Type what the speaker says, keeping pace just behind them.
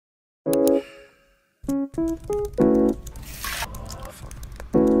Down,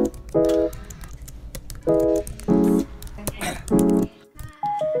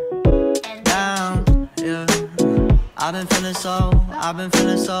 yeah. I've been feeling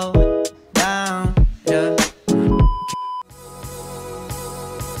so down, yeah.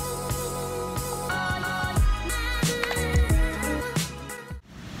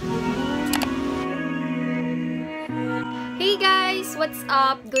 Hey guys! What's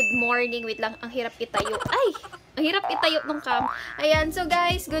up? Good morning. Wait lang, ang hirap itayo. Ay! Ang hirap itayo nung cam. Ayan, so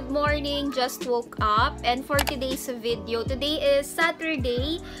guys, good morning. Just woke up. And for today's video, today is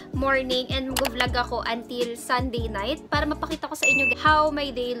Saturday morning and mag-vlog ako until Sunday night para mapakita ko sa inyo how my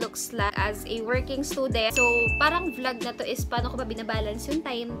day looks like as a working student. So, parang vlog na to is paano ko ba binabalance yung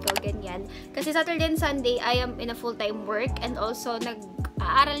time ko, ganyan. Kasi Saturday and Sunday, I am in a full-time work and also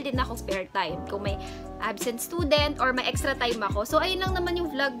nag-aaral din ako spare time. Kung may absent student or may extra time ako. So, ayun lang naman yung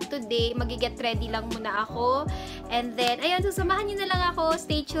vlog today. Mag-get ready lang muna ako. And then, ayun, susamahan nyo na lang ako.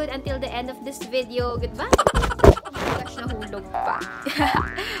 Stay tuned until the end of this video. Goodbye! Oh my gosh, nahulog pa.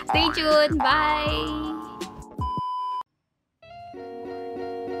 Stay tuned! Bye!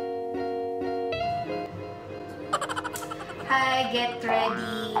 Hi! Get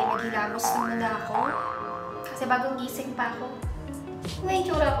ready! Maghilamos na muna ako. Kasi bagong gising pa ako. May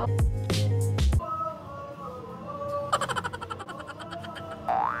itsura ko.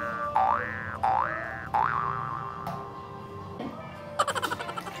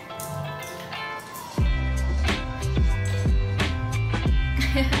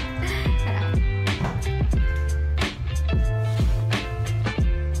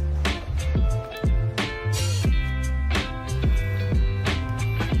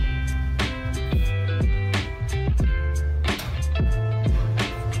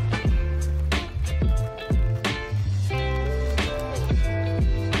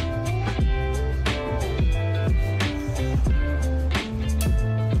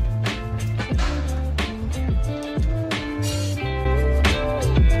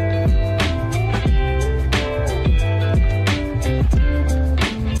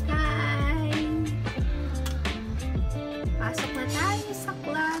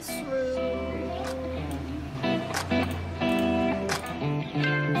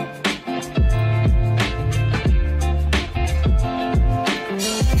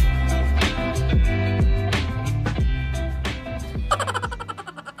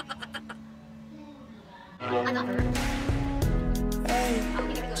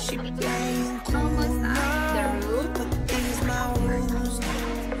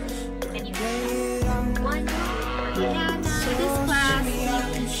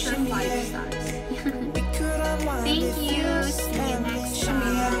 Thank you. See you next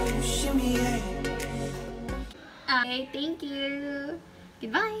time. Okay, thank you.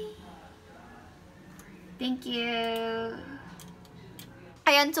 Goodbye. Thank you.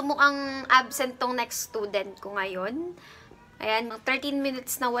 Ayan, so mukhang absent tong next student ko ngayon. Ayan, 13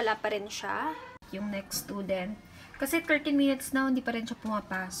 minutes na wala pa rin siya. Yung next student. Kasi 13 minutes na hindi pa rin siya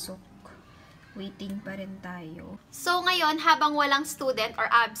pumapasok. Waiting pa rin tayo. So, ngayon, habang walang student or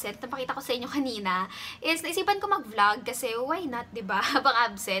absent, napakita ko sa inyo kanina, is naisipan ko mag-vlog kasi why not, diba? Habang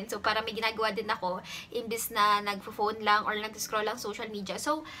absent. So, para may ginagawa din ako, imbis na nag-phone lang or nag-scroll lang social media.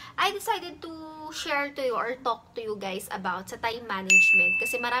 So, I decided to share to you or talk to you guys about sa time management.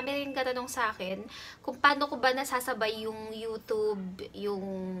 Kasi marami rin katanong sa akin kung paano ko ba nasasabay yung YouTube, yung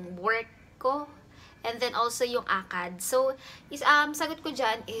work ko, and then also yung ACAD. So, sagot ko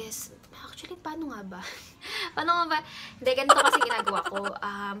dyan is, actually, paano nga ba? Paano nga ba? Hindi, ganito kasi ginagawa ko.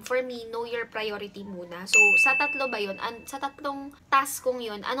 For me, know your priority muna. So, sa tatlo ba yun? Sa tatlong task kong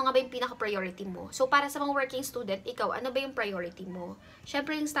yun, ano nga ba yung pinaka-priority mo? So, para sa mga working student, ikaw, ano ba yung priority mo?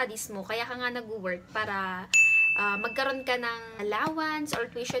 Syempre, yung studies mo. Kaya ka nga nag-work para magkaroon ka ng allowance or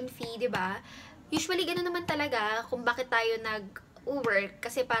tuition fee, di ba? Usually, gano'n naman talaga kung bakit tayo nag-work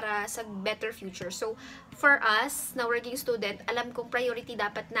kasi para sa better future. So, for us, na working student, alam kong priority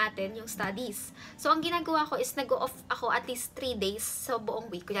dapat natin yung studies. So, ang ginagawa ko is nag-off ako at least 3 days sa buong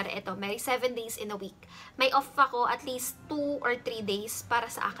week. Kunyari, eto, may 7 days in a week. May off ako at least 2 or 3 days para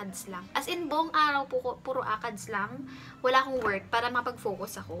sa ACADS lang. As in, buong araw, puro ACADS lang. Wala akong work para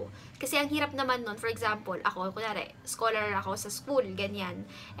mapag-focus ako. Kasi ang hirap naman nun, for example, ako, kunyari, scholar ako sa school, ganyan.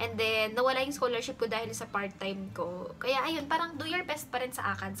 And then, nawala yung scholarship ko dahil sa part-time ko. Kaya, ayun, parang do your best pa rin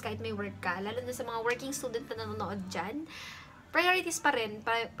sa ACADS kahit may work ka. Lalo na sa mga working student na nanonood dyan, priorities pa rin,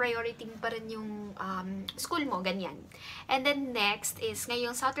 priority pa rin yung school mo, ganyan. And then next is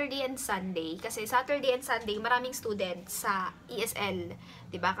ngayong Saturday and Sunday, kasi Saturday and Sunday, maraming students sa ESL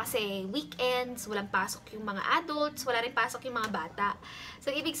 'Diba? Kasi weekends, walang pasok yung mga adults, wala rin pasok yung mga bata. So,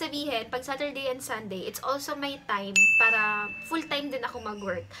 ibig sabihin, pag Saturday and Sunday, it's also my time para full-time din ako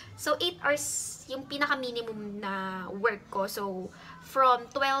mag-work. So, 8 hours yung pinaka-minimum na work ko. So, from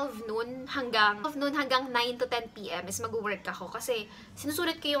 12 noon hanggang 9 to 10 p.m. is mag-work ako. Kasi,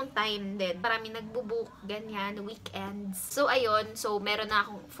 sinusulat ko yung time din. Marami nagbubook, ganyan, weekends. So, ayun. So, meron na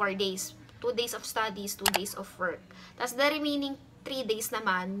akong 4 days. 2 days of studies, 2 days of work. Tapos, the remaining 3 days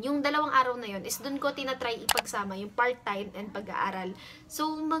naman, yung 2 araw na yun is dun ko tinatry ipagsama yung part-time and pag-aaral.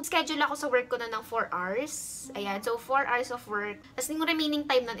 So, mag-schedule ako sa work ko na ng 4 hours. Ayan, so 4 hours of work. Tapos yung remaining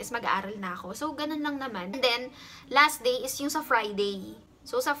time nun is mag-aaral na ako. So, ganun lang naman. And then, last day is yung sa Friday.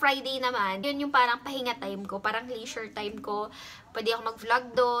 So, sa Friday naman, yun yung parang pahinga time ko, parang leisure time ko. Pwede ako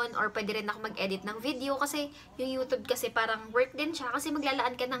mag-vlog doon, or pwede rin ako mag-edit ng video, kasi yung YouTube kasi parang work din siya, kasi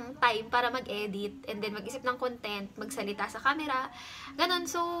maglalaan ka ng time para mag-edit, and then mag-isip ng content, magsalita sa camera, ganun.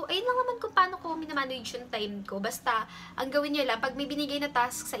 So, ayun lang naman kung paano ko minamanage yung time ko. Basta, ang gawin nyo lang, pag may binigay na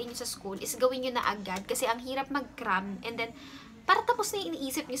task sa inyo sa school, is gawin nyo na agad, kasi ang hirap mag-cram, and then, para tapos na yung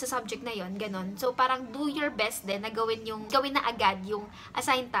iniisip nyo sa subject na yon, ganon. So, parang do your best din na gawin na agad yung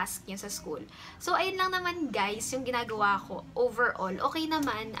assigned task nyo sa school. So, ayun lang naman guys, yung ginagawa ko overall. Okay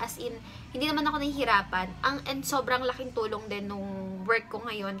naman, as in, hindi naman ako nahihirapan. And sobrang laking tulong din nung work ko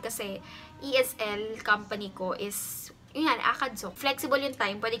ngayon kasi ESL company ko is, yun yan, ACAD. So, flexible yung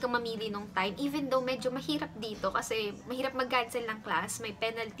time. Pwede kang mamili ng time. Even though medyo mahirap dito kasi mahirap mag-cancel ng class. May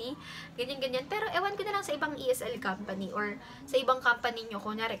penalty. Ganyan-ganyan. Pero ewan ko na lang sa ibang ESL company or sa ibang company nyo.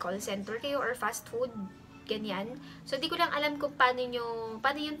 Kunyari, call center kayo or fast food. Ganyan. So, di ko lang alam kung paano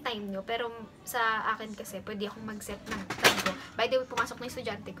yung time nyo. Pero sa akin kasi, pwede akong mag-set ng time ko. By the way, pumasok na yung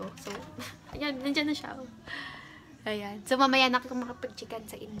estudyante ko. So, ayan, nandyan na siya. Ayan. So, mamaya na ako makapag-chikan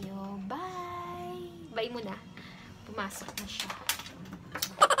sa inyo. Bye! Bye muna. Pumasok na siya.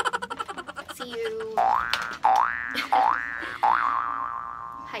 See you.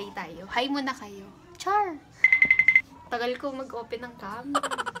 Hi tayo. Hi muna kayo. Char! Tagal ko mag-open ng cam.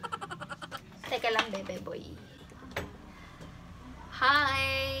 Teka lang, bebe boy.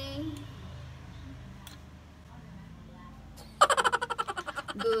 Hi!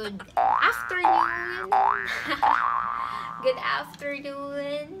 Good afternoon! Good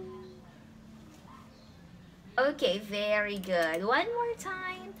afternoon! Okay, very good. One more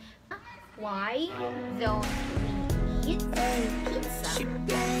time. Why don't we eat pizza? She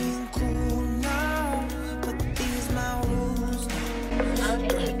playing cool now, but these my rules.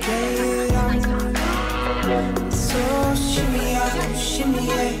 Okay, So shimmy out, shimmy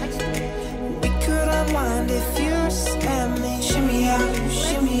yeah. We could unwind if you and me. Shimmy out,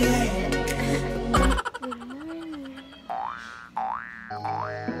 shimmy yeah.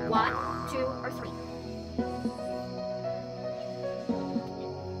 1, 2, or 3.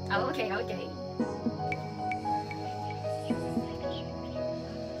 Okay, okay.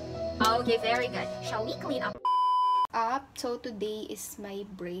 Okay, very good. Shall we clean up? So today is my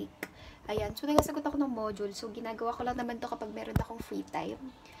break. Ayan, so nagasagot ako ng module. So ginagawa ko lang naman to kapag meron akong free time.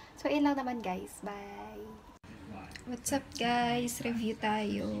 So ayun lang naman guys. Bye! What's up guys? Review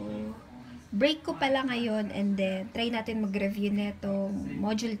tayo. Break ko pala ngayon and then try natin mag-review netong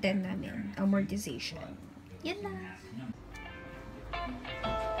module 10 namin, amortization. Yan lang.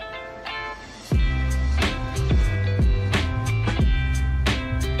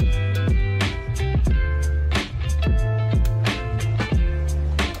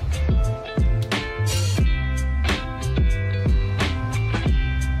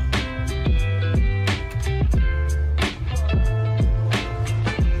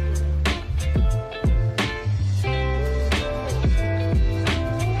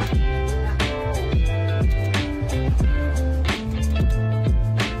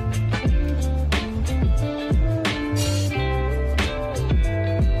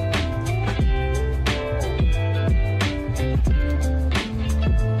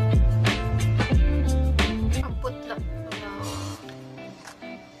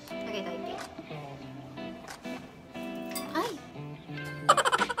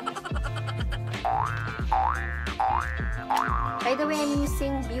 By the way, I'm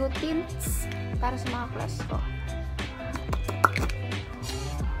using Beautints para sa mga class ko.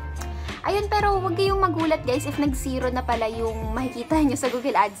 Ayun, pero huwag kayong magulat guys if nag-zero na pala yung makikita nyo sa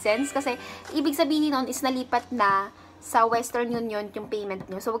Google AdSense. Kasi ibig sabihin nun is nalipat na sa Western Union yung payment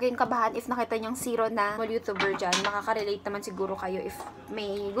nyo. So huwag kayong kabahan if nakita nyong zero na mga YouTuber dyan. Makaka-relate naman siguro kayo if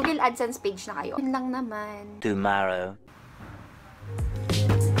may Google AdSense page na kayo. Yun lang naman. Tomorrow.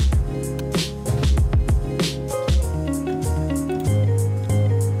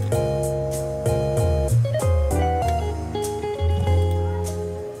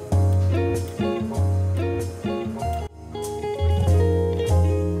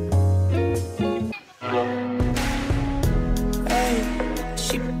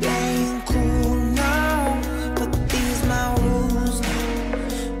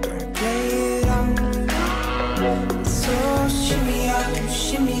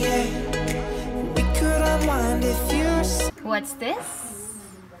 What's this?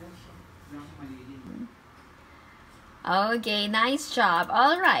 Okay, nice job.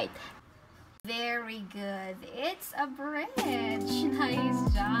 All right. Very good. It's a bridge.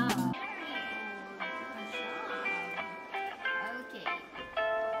 Nice job. Okay.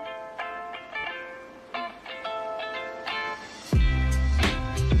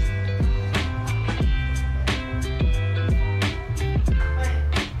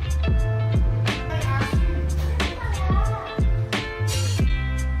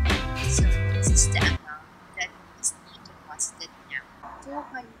 So this is the amount that is deposited now.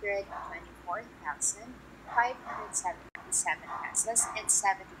 224,577 pesos and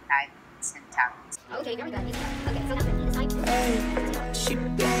 75 centavos. Okay, very good. Okay, so now this side. Hey, she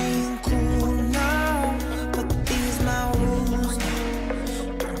playing cool now, but these my rules.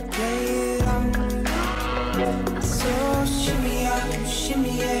 Don't play it on. So shimmy out,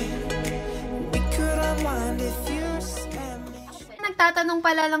 shimmy yeah. We could unwind if you and me. Nagtatanong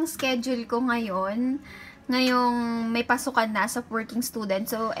pala lang schedule ko ngayon. Ngayong may pasukan na sa working student.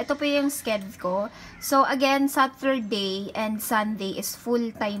 So, ito po yung schedule ko. So, again, Saturday and Sunday is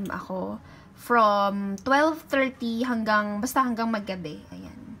full-time ako. From 12:30 hanggang maggabi.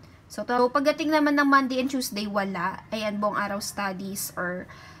 Ayan. So, pagdating naman ng Monday and Tuesday, wala. Ayan, buong araw studies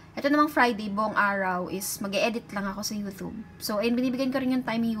or ito namang Friday, buong araw is mag-edit lang ako sa YouTube. So, ayun, binibigyan ko rin yung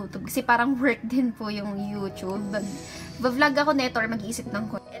time yung YouTube kasi parang work din po yung YouTube. Vlog ako neto or mag-iisip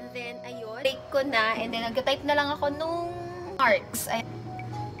ng content. And then, ayun, break ko na and then nag-type na lang ako nung marks. Ayan.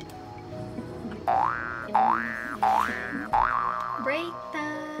 Break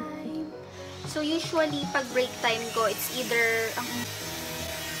time. So, usually, pag break time ko, it's either,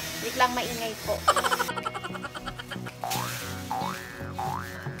 wait lang, maingay po.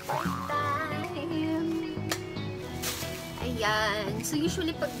 Ayan. So,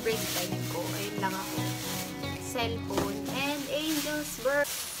 usually, pag break time ko, ayun lang ako. Cellphone and Angel's Bird.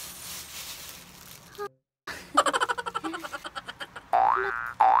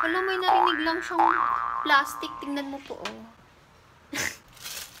 Alam, may narinig lang siyang plastic. Tingnan mo po, oh.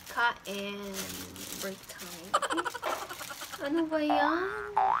 Kain. Break time. Ano ba yan?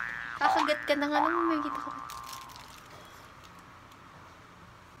 Kakagat ka na nga lang. May kita ka.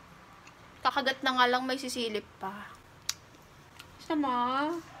 Kakagat na nga lang, may sisilip pa.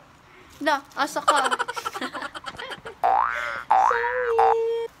 Sama. Da, asa ka.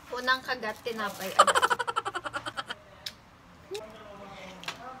 Sorry. Unang kagat, tinapay.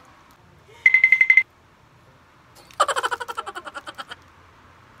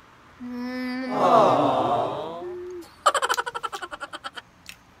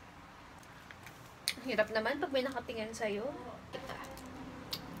 Hirap naman pag may nakatingin sa'yo.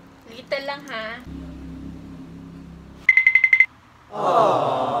 Little lang, ha?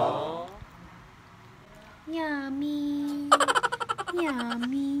 Yummy.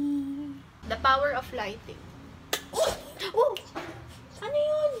 Yummy. The power of lighting. Oh! Ano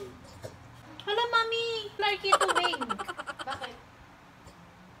yun? Hala, mami. Clarky, tubig. Bakit?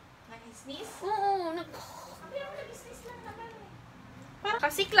 Nag-sneeze? Oo. Nag-sneeze lang naman eh.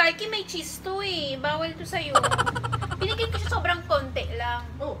 Kasi Clarky may cheese to eh. Bawal to sa'yo. Binigyan ko siya sobrang konti lang.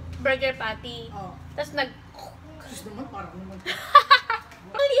 Oh. Burger patty. Oh. Tapos cheese naman, parang naman.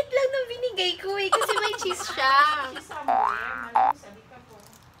 Ang liit lang na binigay ko eh. Kasi may cheese siya.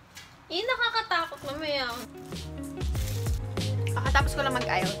 Yun, nakakatakot mamaya. Kakatapos ko lang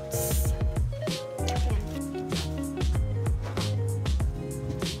mag-IELTS.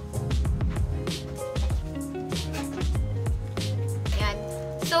 Ayan.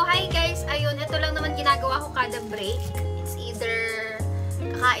 So, hi guys. Ayun, ito lang naman ginagawa ko kada break. It's either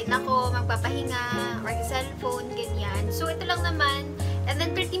kakain ako, magpapahinga, or cellphone, ganyan. So, ito lang naman. And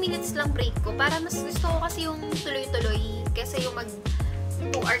then, 30 minutes lang break ko. Para mas gusto ko kasi yung tuloy-tuloy. Kasi yung 2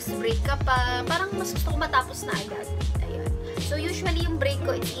 hours break ka pa, parang mas gusto ko matapos na agad. Ayun. So, usually yung break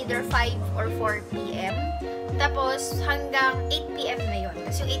ko, it's either 5 or 4 p.m. Tapos, hanggang 8 p.m. na yun.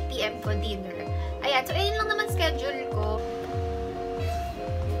 Tapos yung 8 p.m. ko, dinner. Ayan. So, ayun lang naman schedule ko.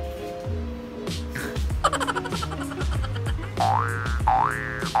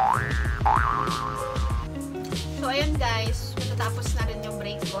 So, ayun guys. Matatapos na rin yung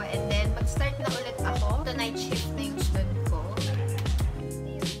break ko. And then, mag-start na ulit ako. The night shift na yung sunod ko.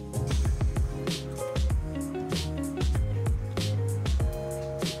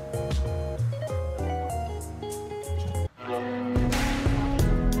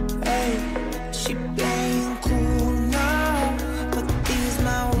 Hey, she playing cool now, but these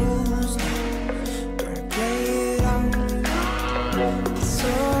my rules. Don't play it on. So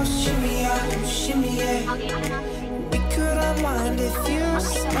shimmy out, shimmy yeah. We could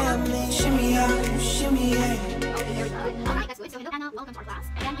welcome to our class.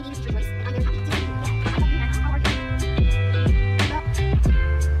 Again, my name is Joyce, and I'm your happy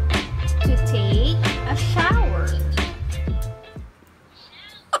to take a shower.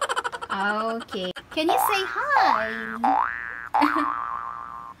 Okay. Can you say hi?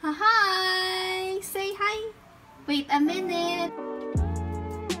 Hi! Say hi! Wait a minute!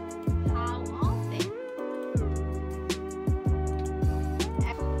 How often?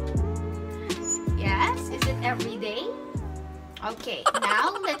 Yes? Is it every day? Okay,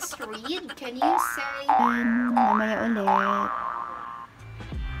 now let's read. Can you say... Mamaya ulit.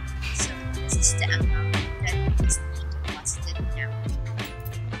 So, this is the amount that is